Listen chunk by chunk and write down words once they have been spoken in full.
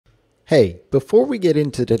Hey, before we get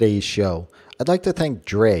into today's show, I'd like to thank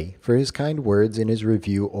Dre for his kind words in his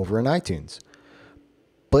review over in iTunes.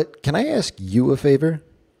 But can I ask you a favor?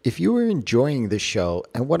 If you are enjoying the show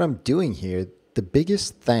and what I'm doing here, the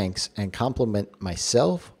biggest thanks and compliment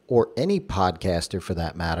myself or any podcaster for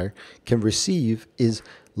that matter can receive is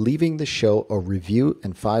leaving the show a review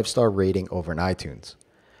and 5-star rating over in iTunes.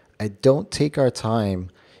 I don't take our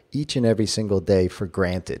time each and every single day for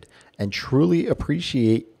granted and truly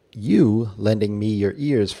appreciate you lending me your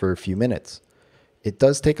ears for a few minutes. It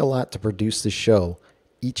does take a lot to produce the show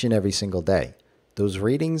each and every single day. Those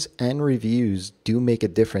ratings and reviews do make a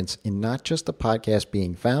difference in not just the podcast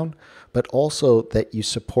being found, but also that you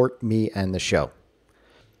support me and the show.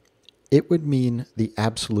 It would mean the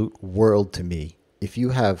absolute world to me if you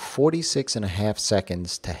have 46 and a half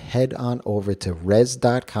seconds to head on over to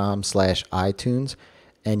Rezzz.com/iTunes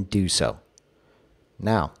and do so.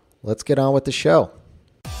 Now, let's get on with the show.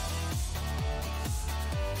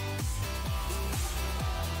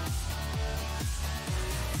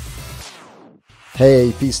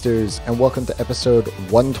 Hey feasters, and welcome to episode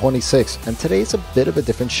 126, and today's a bit of a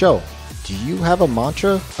different show. Do you have a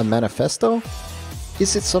mantra, a manifesto?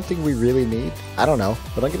 Is it something we really need? I don't know,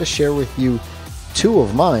 but I'm going to share with you two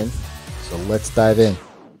of mine, so let's dive in.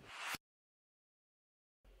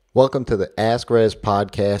 Welcome to the Ask Rezzz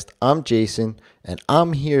podcast. I'm Jason, and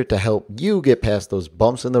I'm here to help you get past those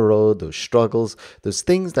bumps in the road, those struggles, those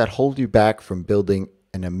things that hold you back from building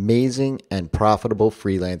an amazing and profitable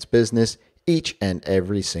freelance business each and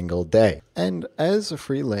every single day. And as a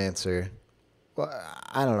freelancer, well,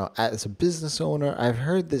 I don't know, as a business owner, I've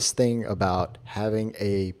heard this thing about having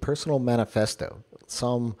a personal manifesto,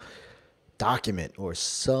 some document or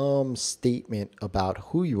some statement about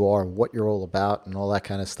who you are, what you're all about, and all that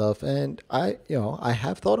kind of stuff. And I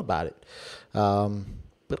have thought about it.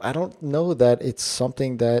 But I don't know that it's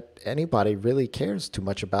something that anybody really cares too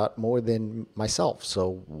much about more than myself.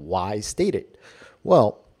 So why state it?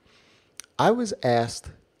 Well, I was asked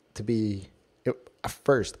to be,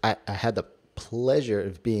 first, I had the pleasure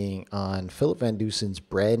of being on Philip Van Deusen's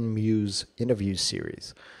Brand Muse interview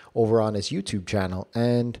series over on his YouTube channel.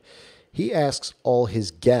 And he asks all his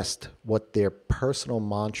guests what their personal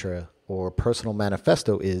mantra or personal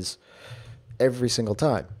manifesto is every single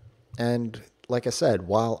time. And like I said,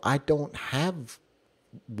 while I don't have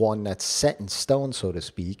one that's set in stone, so to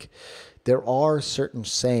speak, there are certain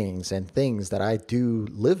sayings and things that I do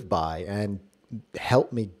live by and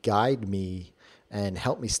help me guide me and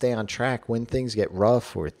help me stay on track when things get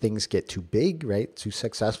rough or things get too big, right? Too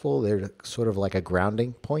successful. They're sort of like a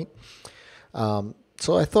grounding point. So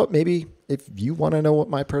I thought maybe if you want to know what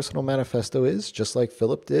my personal manifesto is, just like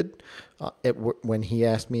Philip did when he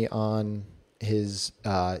asked me on his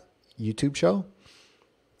YouTube show,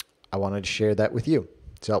 I wanted to share that with you.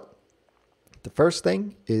 So the first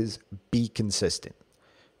thing is be consistent.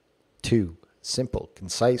 2, simple,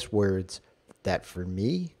 concise words that for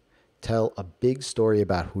me tell a big story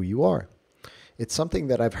about who you are. It's something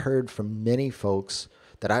that I've heard from many folks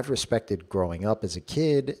that I've respected growing up as a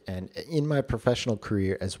kid and in my professional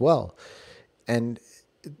career as well. And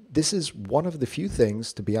this is one of the few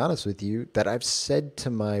things, to be honest with you, that I've said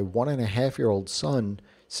to my 1.5-year-old son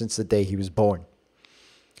since the day he was born.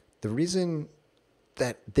 The reason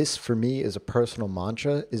that this for me is a personal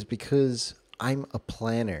mantra is because I'm a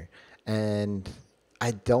planner and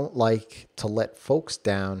I don't like to let folks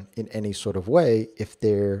down in any sort of way if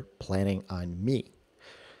they're planning on me.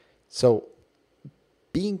 So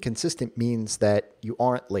being consistent means that you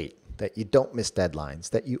aren't late, that you don't miss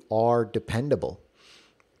deadlines, that you are dependable.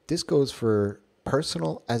 This goes for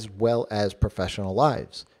personal as well as professional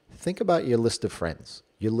lives. Think about your list of friends,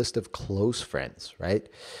 your list of close friends, right?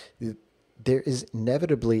 There is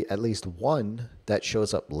inevitably at least one that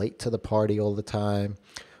shows up late to the party all the time.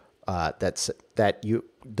 The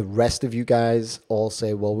rest of you guys all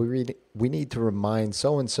say, well, we need to remind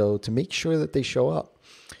so-and-so to make sure that they show up.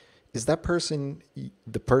 Is that person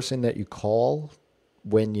the person that you call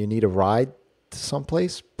when you need a ride to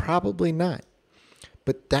someplace? Probably not.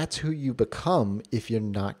 But that's who you become if you're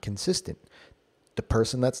not consistent. The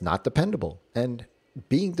person that's not dependable. And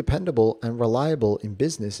being dependable and reliable in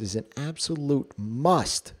business is an absolute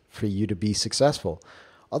must for you to be successful.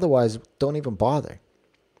 Otherwise, don't even bother.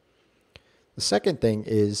 The second thing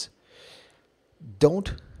is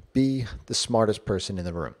don't be the smartest person in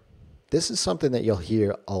the room. This is something that you'll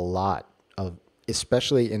hear a lot of,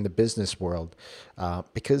 especially in the business world,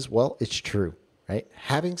 because, well, it's true, right?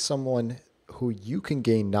 Having someone who you can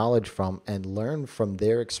gain knowledge from and learn from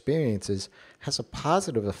their experiences has a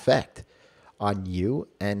positive effect on you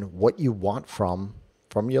and what you want from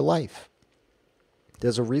your life.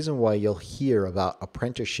 There's a reason why you'll hear about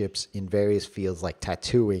apprenticeships in various fields like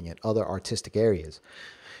tattooing and other artistic areas.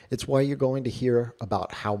 It's why you're going to hear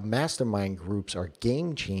about how mastermind groups are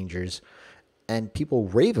game changers and people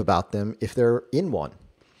rave about them if they're in one.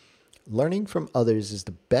 Learning from others is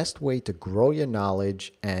the best way to grow your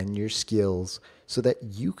knowledge and your skills so that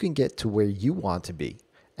you can get to where you want to be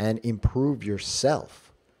and improve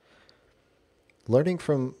yourself. Learning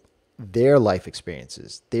from their life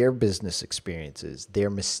experiences, their business experiences, their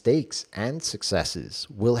mistakes and successes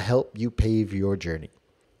will help you pave your journey.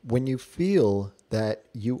 When you feel that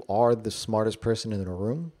you are the smartest person in the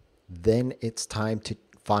room, then it's time to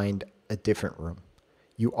find a different room.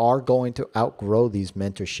 You are going to outgrow these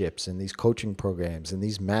mentorships and these coaching programs and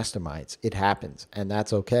these masterminds. It happens, and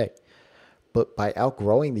that's okay. But by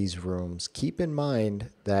outgrowing these rooms, keep in mind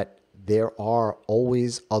that there are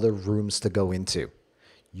always other rooms to go into.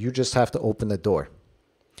 You just have to open the door.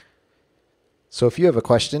 So if you have a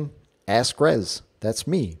question, ask Rezzz. That's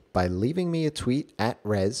me, by leaving me a tweet at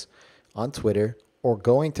Rezzz on Twitter or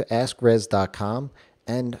going to askrezzz.com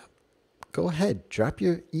and go ahead, drop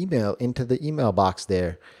your email into the email box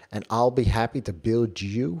there, and I'll be happy to build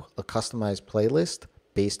you a customized playlist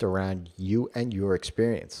based around you and your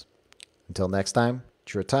experience. Until next time,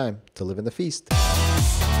 it's your time to live in the feast.